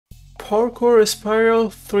Parkour Spiral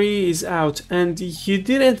 3 is out, and you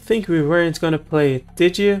didn't think we weren't gonna play it,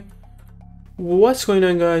 did you? What's going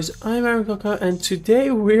on, guys? I'm Aaron, and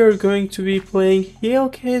today we are going to be playing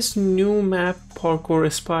HLK's new map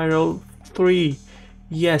Parkour Spiral 3.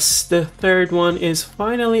 Yes, the third one is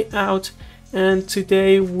finally out, and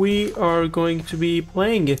today we are going to be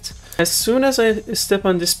playing it. As soon as I step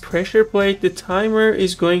on this pressure plate, the timer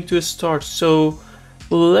is going to start, so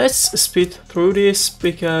let's speed through this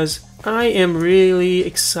because I am really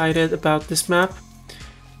excited about this map.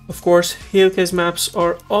 Of course, HLK's maps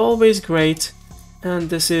are always great, and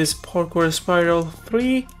this is Parkour Spiral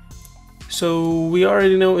 3, so we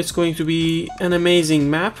already know it's going to be an amazing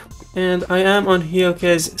map. And I am on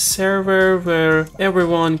HLK's server where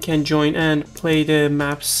everyone can join and play the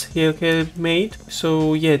maps HLK made.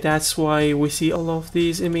 So yeah, that's why we see all of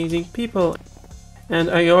these amazing people. And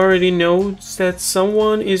I already know that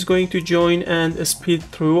someone is going to join and speed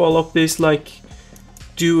through all of this, like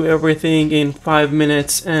do everything in 5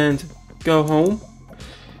 minutes and go home.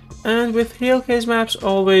 And with HLK's maps,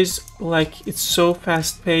 always like it's so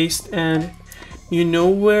fast paced and you know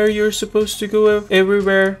where you're supposed to go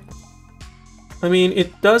everywhere. I mean,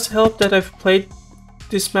 it does help that I've played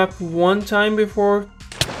this map one time before,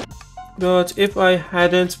 but if I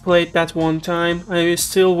hadn't played that one time, I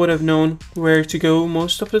still would have known where to go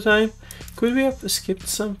most of the time. Could we have skipped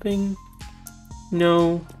something?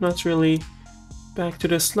 No, not really. Back to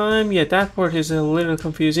the slime. Yeah, that part is a little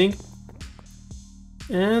confusing.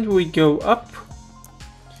 And we go up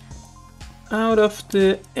out of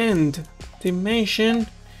the end dimension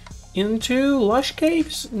into lush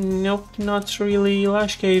caves? Nope, not really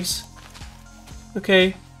lush caves.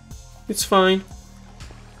 Okay, it's fine.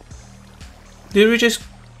 Did we just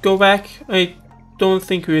go back? I don't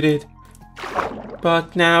think we did.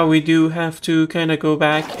 But now we do have to kind of go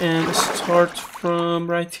back and start from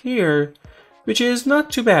right here, which is not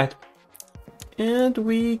too bad. And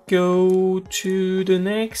we go to the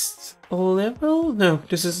next level? No,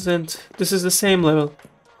 this isn't. This is the same level.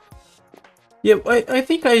 Yeah, I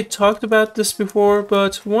think I talked about this before,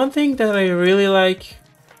 but one thing that I really like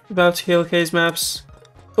about HLK's maps,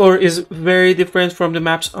 or is very different from the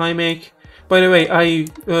maps I make. By the way, I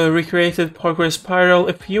recreated Parkour Spiral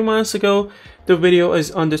a few months ago. The video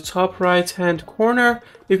is on the top right hand corner.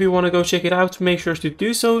 If you want to go check it out, make sure to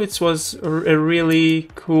do so. It was a really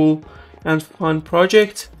cool and fun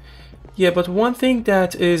project. Yeah, but one thing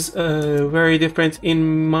that is very different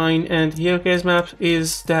in mine and HLK's maps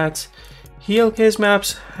is that HLK's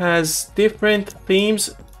maps has different themes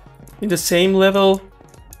in the same level,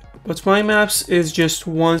 but my maps is just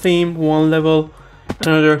one theme, one level,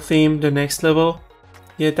 another theme, the next level.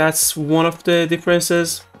 Yeah, that's one of the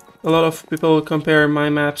differences. A lot of people compare my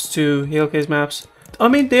maps to HLK's maps. I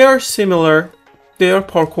mean, they are similar, they are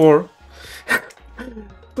parkour,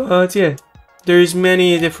 but yeah, there's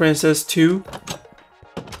many differences too.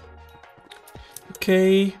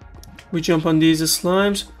 Okay, we jump on these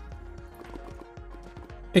slimes.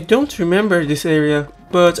 I don't remember this area,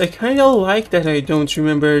 but I kinda like that I don't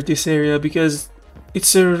remember this area because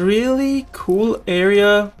it's a really cool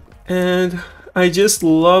area and I just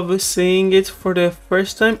love seeing it for the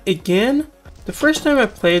first time again. The first time I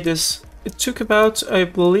played this, it took about, I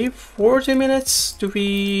believe, 40 minutes. Do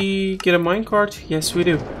we get a minecart? Yes, we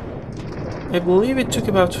do. I believe it took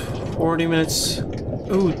about 40 minutes.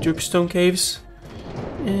 Oh, dripstone caves.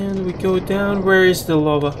 And we go down. Where is the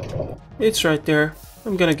lava? It's right there.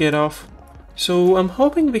 I'm gonna get off. So I'm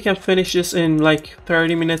hoping we can finish this in like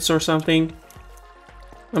 30 minutes or something.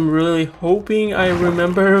 I'm really hoping I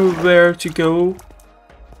remember where to go.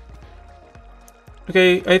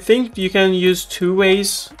 Okay, I think you can use 2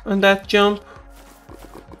 ways on that jump.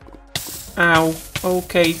 Ow.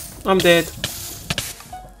 Okay, I'm dead.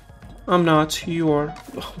 I'm not. You are.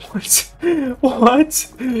 What?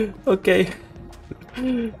 What? Okay.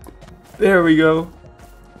 There we go.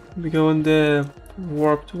 We go on the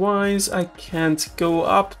warped vines. I can't go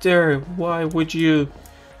up there. Why would you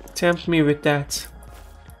tempt me with that?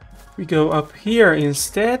 We go up here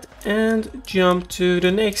instead and jump to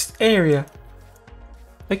the next area.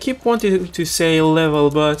 I keep wanting to say level,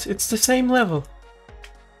 but it's the same level.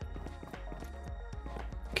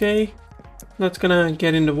 Okay, not gonna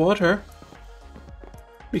get in the water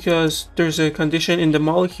because there's a condition in the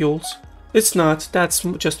molecules. It's not, that's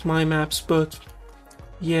just my maps, but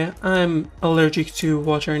yeah, I'm allergic to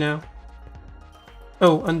water now.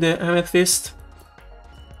 Oh, and the amethyst.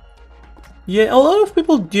 Yeah, a lot of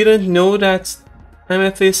people didn't know that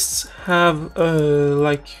amethysts have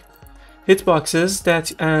like hitboxes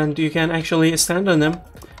that, and you can actually stand on them,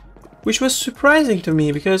 which was surprising to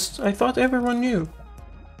me because I thought everyone knew.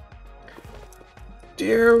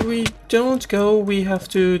 there we don't go. We have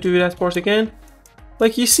to do that part again.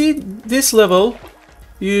 Like you see this level,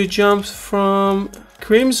 you jump from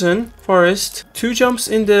Crimson Forest, 2 jumps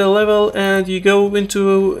in the level and you go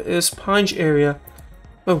into a sponge area.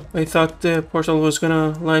 Oh, I thought the portal was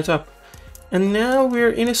gonna light up. And now we're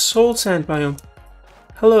in a soul sand biome.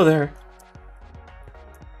 Hello there.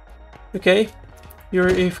 Okay, you're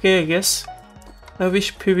AFK I guess. I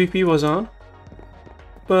wish PvP was on,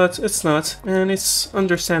 but it's not, and it's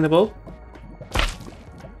understandable.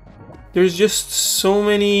 There's just so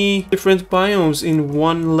many different biomes in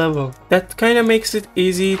one level. That kind of makes it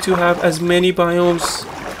easy to have as many biomes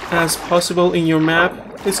as possible in your map.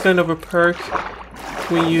 It's kind of a perk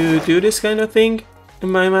when you do this kind of thing. In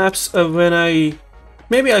my maps,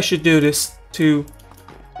 maybe I should do this too.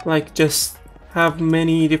 Like just have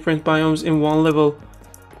many different biomes in one level.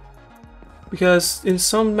 Because in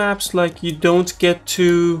some maps, like you don't get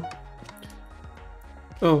to...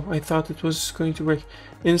 Oh, I thought it was going to break.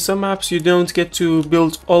 In some maps you don't get to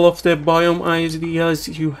build all of the biome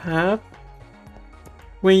ideas you have.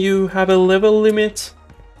 When you have a level limit,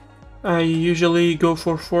 I usually go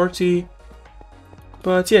for 40.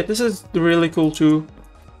 But yeah, this is really cool too.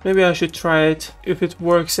 Maybe I should try it. If it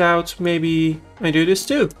works out, maybe I do this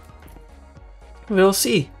too. We'll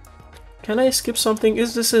see. Can I skip something?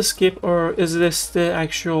 Is this a skip or is this the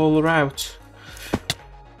actual route?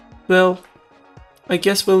 Well, I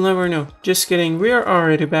guess we'll never know. Just kidding, we are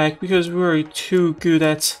already back because we're too good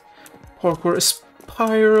at Parkour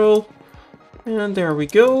Spiral. And there we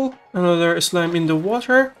go. Another slime in the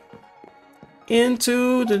water.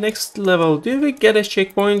 Into the next level. Did we get a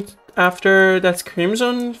checkpoint after that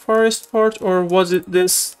Crimson Forest part, or was it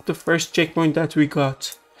this the first checkpoint that we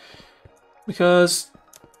got? Because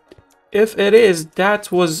if it is,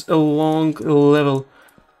 that was a long level.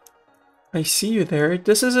 I see you there.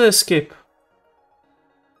 This is a skip.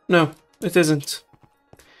 No, it isn't.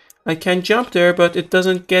 I can jump there, but it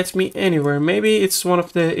doesn't get me anywhere. Maybe it's one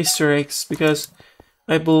of the Easter eggs, because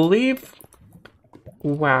I believe...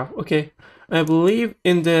 Wow, okay. I believe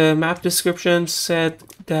in the map description said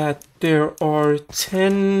that there are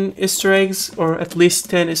 10 Easter eggs, or at least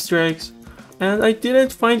 10 Easter eggs. And I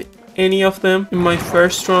didn't find any of them in my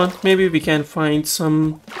first run. Maybe we can find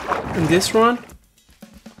some in this run.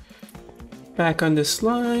 Back on the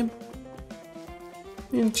slime.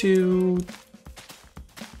 Into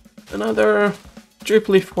another drip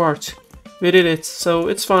leaf part. We did it, so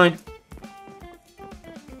it's fine.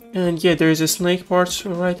 And yeah, there's a snake part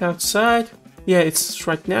right outside. Yeah, it's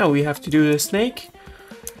right now we have to do the snake.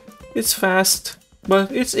 It's fast,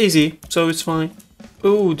 but it's easy, so it's fine.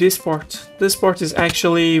 Oh, this part. This part is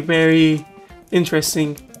actually very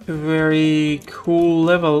interesting. A very cool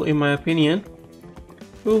level in my opinion.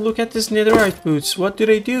 Oh, look at this netherite boots. What do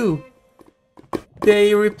they do?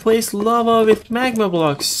 They replace lava with magma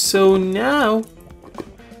blocks. So now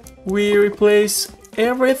we replace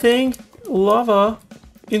everything lava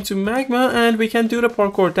into magma and we can do the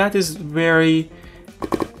parkour. That is a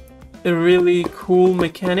really cool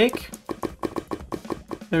mechanic.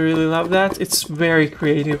 I really love that. It's very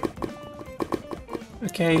creative.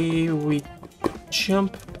 Okay, we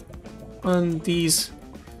jump on these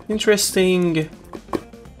interesting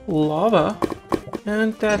lava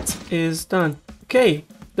and that is done. Okay,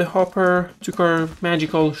 the hopper took our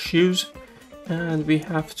magical shoes and we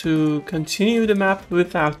have to continue the map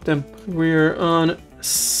without them. We're on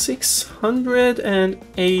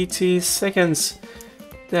 680 seconds.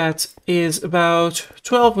 That is about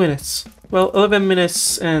 12 minutes. Well, 11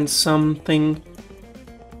 minutes and something.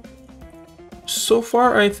 So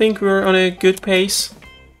far, I think we're on a good pace.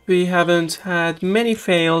 We haven't had many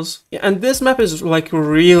fails. Yeah, and this map is like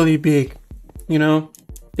really big, you know?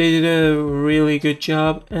 They did a really good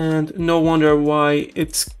job and no wonder why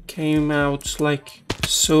it came out like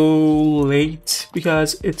so late,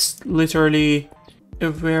 because it's literally a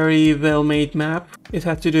very well-made map. They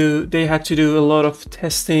had to do a lot of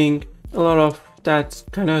testing, a lot of that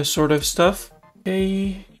kind of sort of stuff.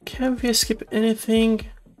 Okay, can we skip anything?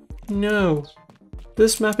 No.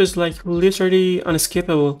 This map is like literally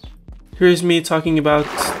unskippable. Here's me talking about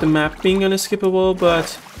the map being unskippable,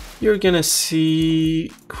 but you're gonna see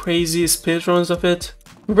crazy speedruns of it.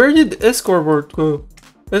 Where did the scoreboard go?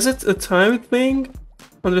 Is it a time thing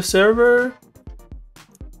on the server?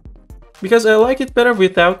 Because I like it better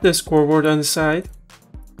without the scoreboard on the side.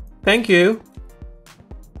 Thank you.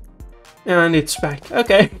 And it's back.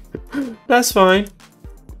 Okay, that's fine.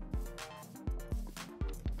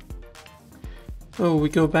 Oh, we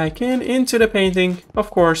go back into the painting,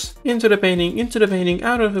 of course. Into the painting,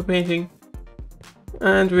 out of the painting.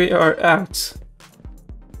 And we are out.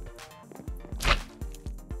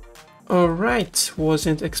 Alright,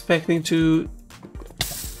 wasn't expecting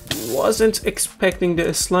the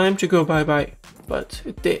slime to go bye-bye, but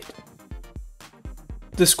it did.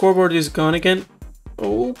 The scoreboard is gone again.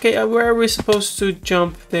 Okay, where are we supposed to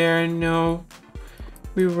jump there? No,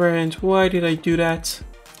 we weren't. Why did I do that?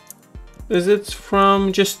 Is it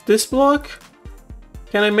from just this block?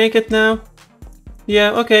 Can I make it now?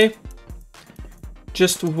 Yeah, okay.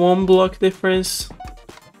 Just one block difference.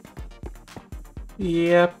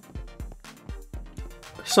 Yep.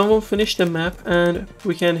 Someone finished the map and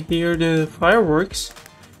we can hear the fireworks.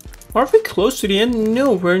 Are we close to the end?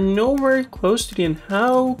 No, we're nowhere close to the end.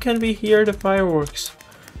 How can we hear the fireworks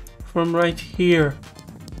from right here?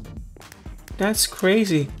 That's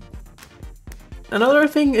crazy. Another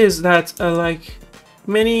thing is that like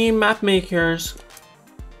many map makers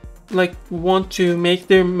like want to make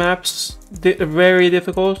their maps very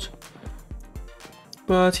difficult,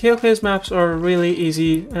 but Hyoke's maps are really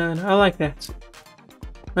easy and I like that.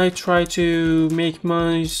 I try to make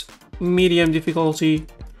mine medium difficulty.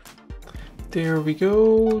 There we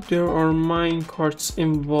go. There are mine carts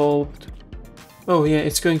involved. Oh yeah,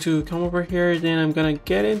 it's going to come over here, then I'm gonna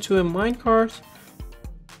get into a mine cart.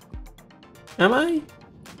 Am I?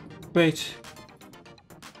 Wait.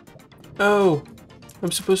 Oh,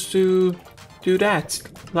 I'm supposed to do that,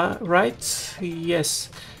 right? Yes.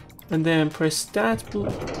 And then press that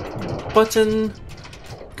button.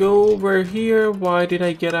 Go over here. Why did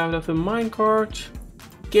I get out of a minecart?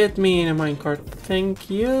 Get me in a minecart. Thank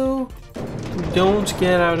you. Don't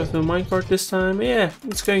get out of the minecart this time. Yeah,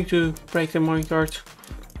 it's going to break the minecart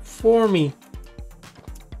for me.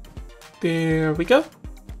 There we go.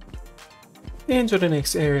 Into the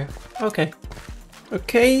next area. Okay.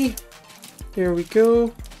 Okay. There we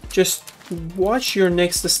go. Just watch your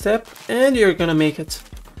next step and you're gonna make it.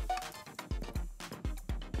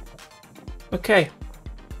 Okay.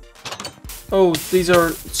 Oh,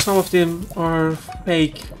 some of them are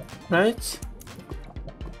fake, right?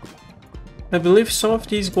 I believe some of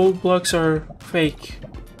these gold blocks are fake.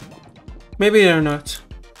 Maybe they're not.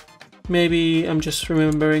 Maybe I'm just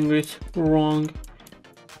remembering it wrong.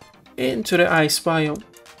 Into the ice biome.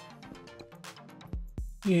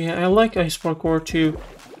 Yeah, I like ice parkour too.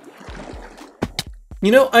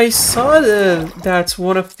 You know, I saw that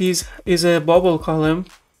one of these is a bubble column,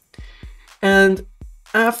 and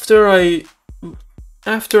after I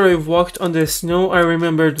walked on the snow, I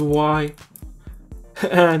remembered why.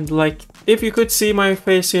 And like, if you could see my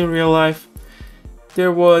face in real life,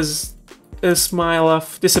 there was a smile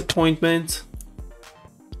of disappointment.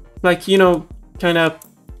 Like, you know, kind of.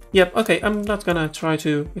 Yep, okay, I'm not gonna try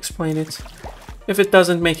to explain it. If it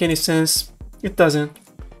doesn't make any sense, it doesn't.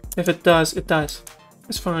 If it does, it does.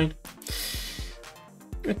 It's fine.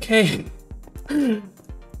 Okay.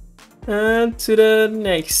 And to the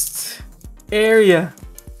next area.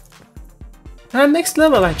 And next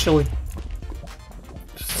level, actually.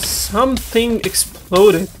 Something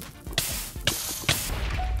exploded.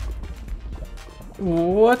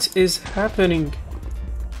 What is happening?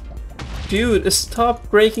 Dude, stop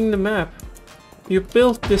breaking the map. You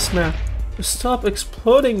built this map. Stop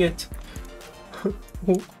exploding it.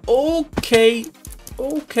 Okay.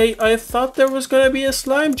 Okay, I thought there was gonna be a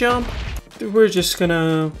slime jump. We're just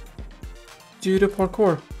gonna do the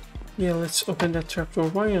parkour. Yeah, let's open that trapdoor.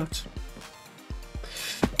 Why not?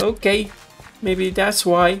 Okay. Maybe that's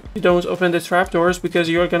why you don't open the trapdoors, because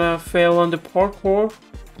you're gonna fail on the parkour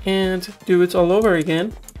and do it all over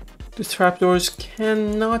again. The trapdoors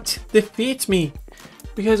cannot defeat me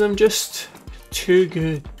because I'm just too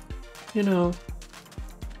good, you know.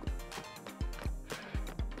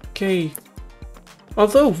 Okay.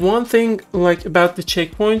 Although one thing like about the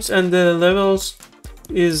checkpoints and the levels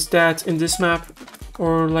is that in this map,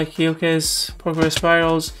 or like Hyoke's Parkour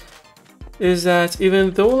Spirals, is that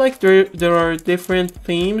even though like there are different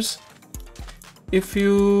themes, if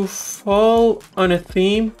you fall on a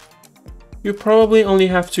theme, you probably only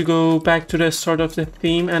have to go back to the start of the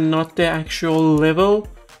theme and not the actual level.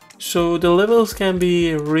 So the levels can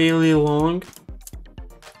be really long.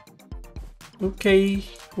 Okay,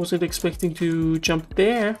 wasn't expecting to jump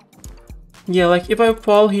there. Yeah, like if I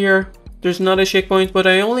fall here, there's not a checkpoint, but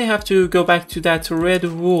I only have to go back to that red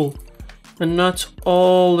wool and not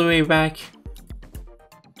all the way back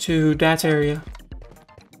to that area.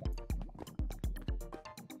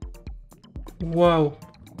 Wow.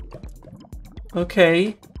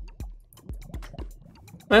 Okay.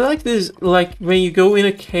 I like this, like when you go in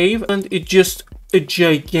a cave and it's just a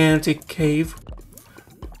gigantic cave.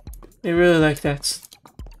 I really like that.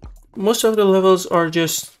 Most of the levels are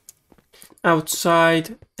just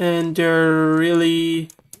outside and they're really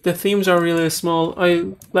the themes are really small.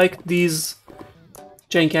 I like these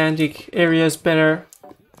gigantic areas better.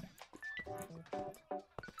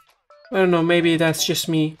 I don't know, maybe that's just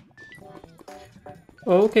me.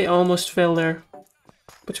 Okay, almost fell there.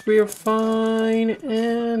 But we're fine,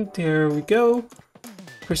 and there we go.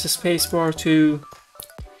 Press the spacebar to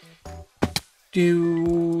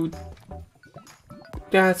do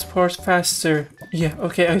that part faster. Yeah,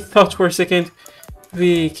 okay, I thought for a second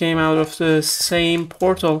we came out of the same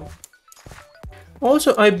portal.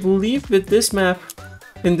 Also, I believe with this map,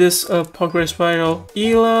 in this Parkour Spiral,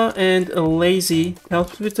 Ela and Lazy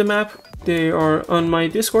helped with the map. They are on my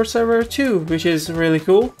Discord server too, which is really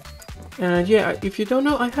cool. And yeah, if you don't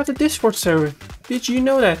know, I have a Discord server. Did you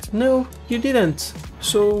know that? No, you didn't.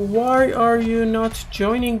 So why are you not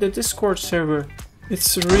joining the Discord server?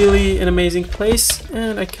 It's really an amazing place,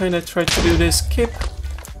 and I kinda tried to do this skip,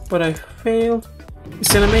 but I failed.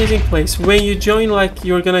 It's an amazing place. When you join, like,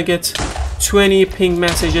 you're gonna get 20 ping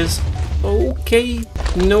messages. Okay,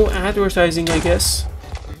 no advertising, I guess.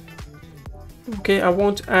 Okay, I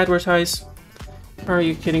won't advertise. Are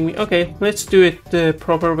you kidding me? Okay, let's do it the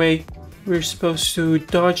proper way. We're supposed to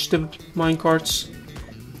dodge the minecarts.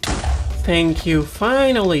 Thank you,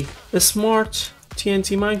 finally! A smart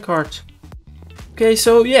TNT minecart. Okay,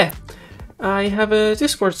 so yeah, I have a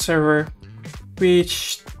Discord server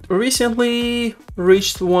which recently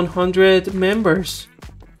reached 100 members,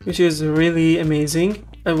 which is really amazing.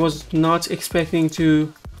 I was not expecting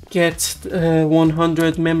to get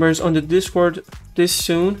 100 members on the Discord this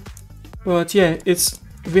soon, but yeah,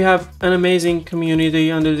 we have an amazing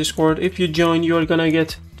community on the Discord. If you join, you're gonna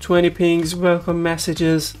get 20 pings, welcome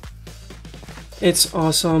messages. It's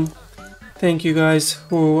awesome. Thank you guys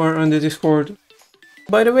who are on the Discord.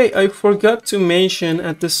 By the way, I forgot to mention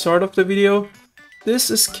at the start of the video, this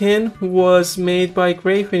skin was made by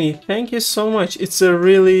Greyfinny. Thank you so much. It's a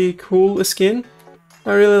really cool skin.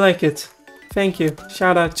 I really like it. Thank you.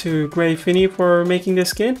 Shout out to Greyfinny for making the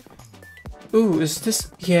skin. Ooh, is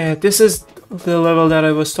this? Yeah, this is the level that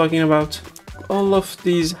I was talking about. All of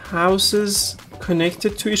these houses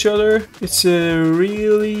connected to each other. It's a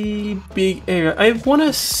really big area. I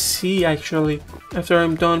wanna see, actually, after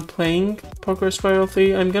I'm done playing Parkour Spiral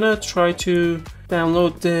 3, I'm gonna try to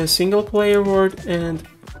download the single player world, and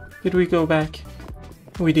did we go back?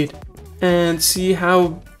 We did. And see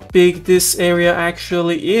how big this area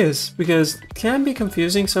actually is, because it can be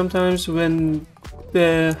confusing sometimes when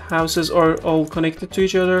the houses are all connected to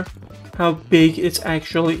each other, how big it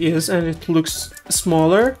actually is, and it looks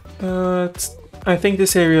smaller, but I think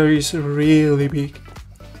this area is really big.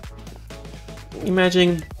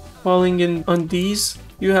 Imagine falling in on these.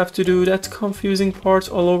 You have to do that confusing part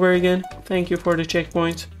all over again. Thank you for the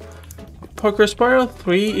checkpoint. Parkour Spiral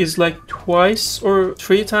 3 is like twice or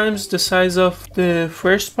 3 times the size of the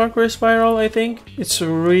first Parkour Spiral, I think. It's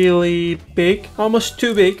really big, almost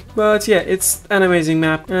too big, but yeah, it's an amazing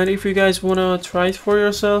map. And if you guys wanna try it for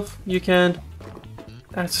yourself, you can.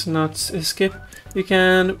 That's not a skip. You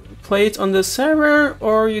can play it on the server,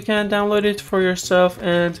 or you can download it for yourself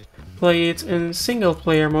and play it in single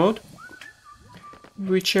player mode.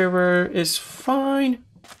 Whichever is fine.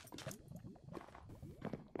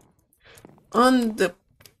 On the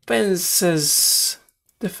fences.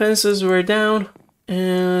 The fences were down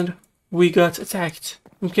and we got attacked.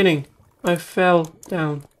 I'm kidding. I fell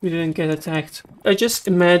down. We didn't get attacked. I just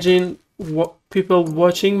imagine what people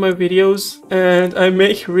watching my videos, and I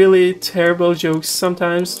make really terrible jokes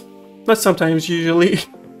sometimes. Not sometimes, usually.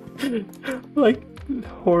 Like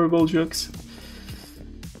horrible jokes.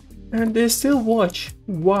 And they still watch.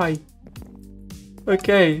 Why?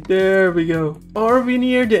 Okay, there we go. Are we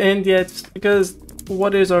near the end yet? Because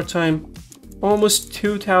what is our time? Almost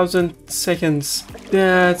 2000 seconds.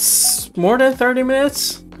 That's more than 30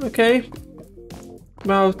 minutes? Okay.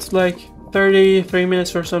 About like 33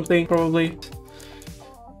 minutes or something, probably.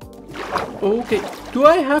 Okay, do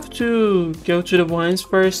I have to go to the vines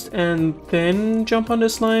first and then jump on the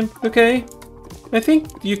slime? Okay. I think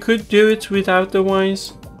you could do it without the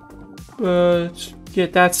vines. But yeah,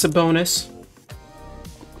 that's a bonus.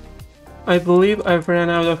 I believe I've ran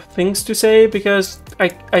out of things to say because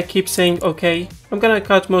I keep saying okay. I'm gonna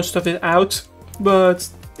cut most of it out, but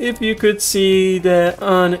if you could see the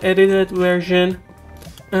unedited version,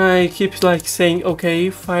 I keep like saying okay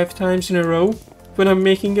 5 times in a row when I'm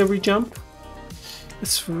making every jump.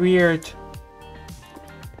 It's weird.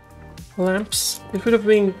 Lamps. It would have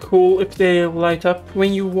been cool if they light up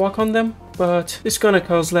when you walk on them, but it's gonna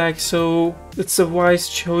cause lag, so it's a wise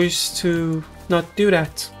choice to not do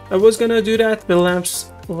that. I was gonna do that, the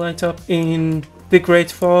lamps light up in the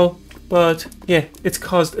Great Fall, But yeah, it's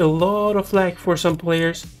caused a lot of lag for some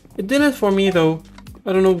players. It didn't for me though.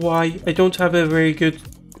 I don't know why. I don't have a very good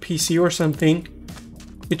PC or something.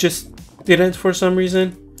 It just didn't for some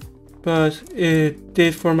reason. But it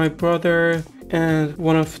did for my brother and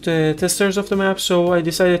one of the testers of the map, so I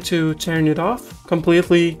decided to turn it off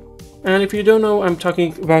completely. And if you don't know, I'm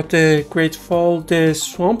talking about the Great Fall, the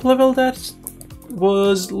swamp level that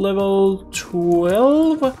was level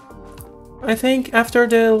 12, I think, after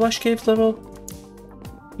the Lush Caves level.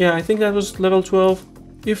 Yeah, I think that was level 12.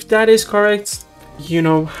 If that is correct, you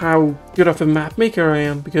know how good of a map maker I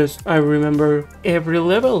am, because I remember every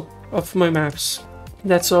level of my maps.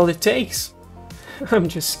 That's all it takes. I'm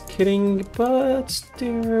just kidding, but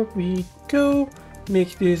there we go.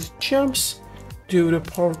 Make these jumps, do the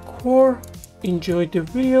parkour, enjoy the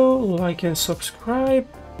video, like and subscribe.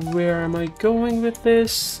 Where am I going with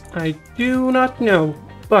this? I do not know,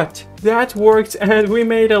 but that worked and we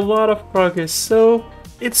made a lot of progress, so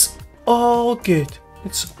it's all good.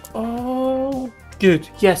 It's all good.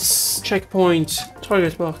 Yes, checkpoint,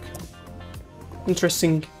 target block.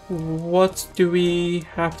 Interesting. What do we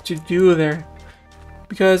have to do there?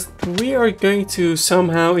 Because we are going to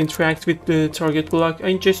somehow interact with the target block.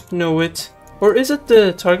 I just know it. Or is it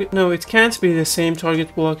the target? No, it can't be the same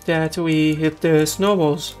target block that we hit the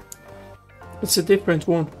snowballs. It's a different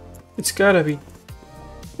one. It's gotta be.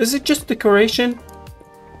 Is it just decoration?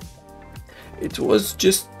 It was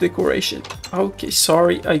just decoration. Okay,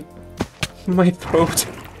 sorry. My throat.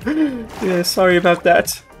 Yeah, sorry about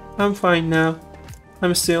that. I'm fine now.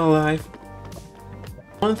 I'm still alive.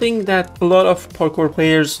 One thing that a lot of parkour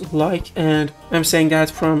players like, and I'm saying that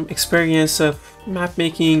from experience of map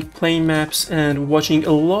making, playing maps, and watching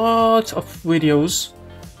a lot of videos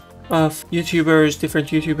of YouTubers, different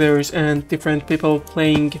YouTubers, and different people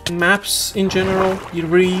playing maps in general,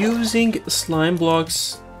 reusing slime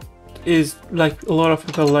blocks is like a lot of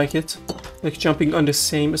people like it. Like jumping on the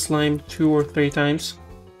same slime 2 or 3 times,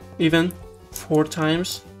 even 4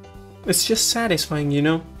 times. It's just satisfying, you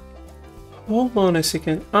know? Hold on a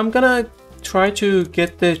second. I'm gonna try to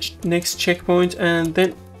get the next checkpoint and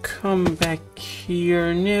then come back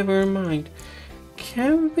here. Never mind.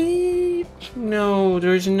 Can we? No,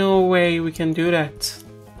 there's no way we can do that.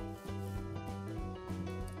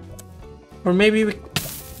 Or maybe we...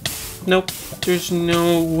 Nope, there's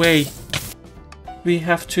no way. We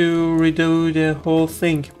have to redo the whole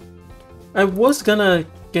thing. I was gonna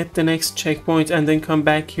get the next checkpoint and then come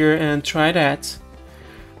back here and try that.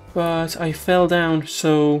 But I fell down,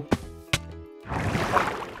 so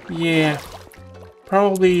yeah,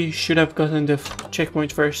 probably should have gotten the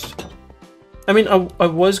checkpoint first. I mean, I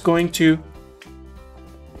was going to,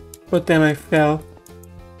 but then I fell.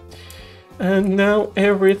 And now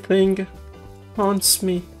everything haunts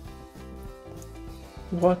me.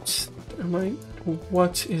 What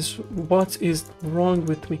is wrong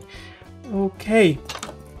with me? Okay.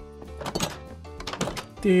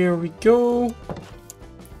 There we go.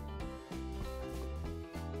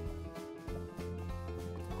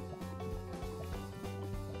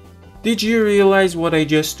 Did you realize what I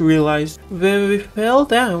just realized? When we fell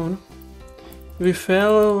down, we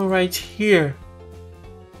fell right here.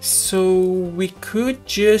 So we could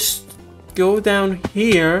just go down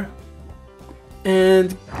here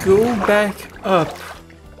and go back up.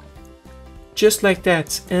 Just like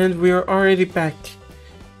that, and we are already back.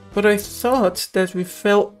 But I thought that we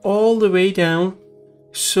fell all the way down,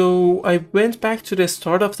 so I went back to the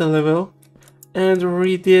start of the level and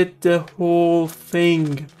redid the whole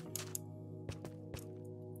thing.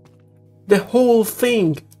 The whole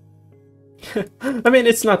thing! I mean,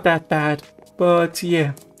 it's not that bad, but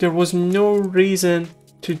yeah, there was no reason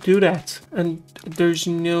to do that, and there's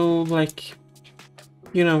no, like,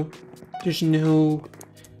 you know, there's no,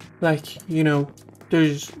 like, you know,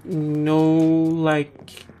 there's no,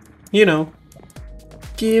 like, you know.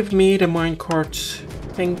 Give me the minecart.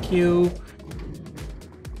 Thank you.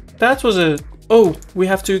 That was a... Oh, we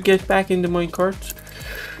have to get back in the minecart.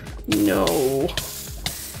 No.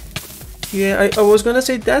 Yeah, I was gonna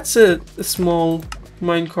say that's a small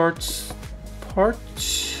minecart part.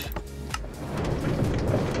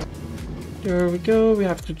 There we go. We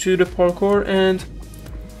have to do the parkour and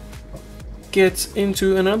get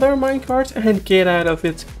into another minecart and get out of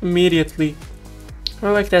it immediately.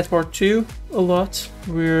 I like that part too a lot.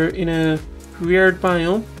 We're in a weird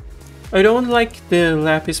biome. I don't like the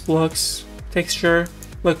lapis blocks texture,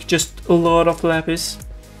 like just a lot of lapis.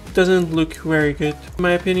 It doesn't look very good in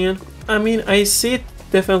my opinion. I mean, I see it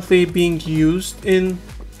definitely being used in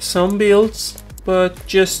some builds, but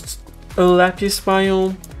just a lapis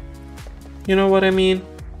biome, you know what I mean?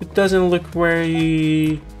 It doesn't look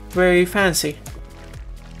very very fancy.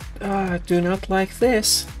 I do not like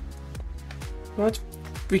this. But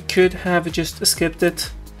we could have just skipped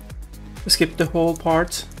it. Skipped the whole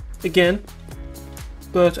part again.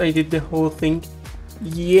 But I did the whole thing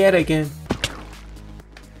yet again.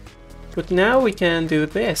 But now we can do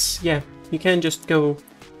this. Yeah, you can just go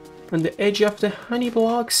on the edge of the honey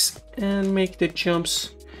blocks and make the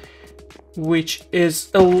jumps, which is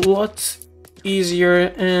a lot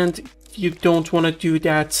easier, and you don't want to do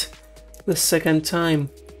that the second time.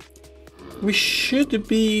 We should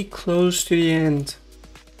be close to the end.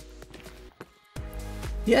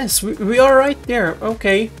 Yes, we are right there.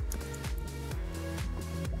 Okay.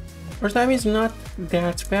 Our time is not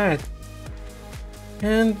that bad.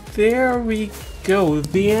 And there we go,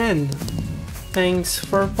 the end. Thanks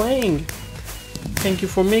for playing. Thank you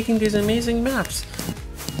for making these amazing maps.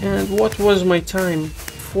 And what was my time?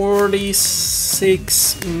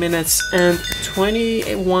 46 minutes and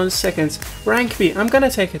 21 seconds. Rank B, I'm gonna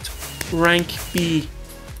take it. Rank B.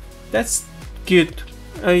 That's good.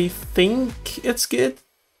 I think it's good.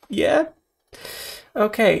 Yeah.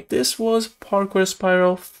 Okay, this was Parkour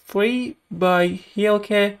Spiral 3 by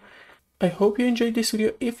Hielke. I hope you enjoyed this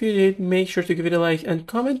video. If you did, make sure to give it a like and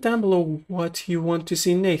comment down below what you want to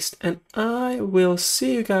see next. And I will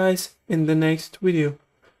see you guys in the next video.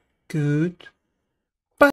 Goodbye.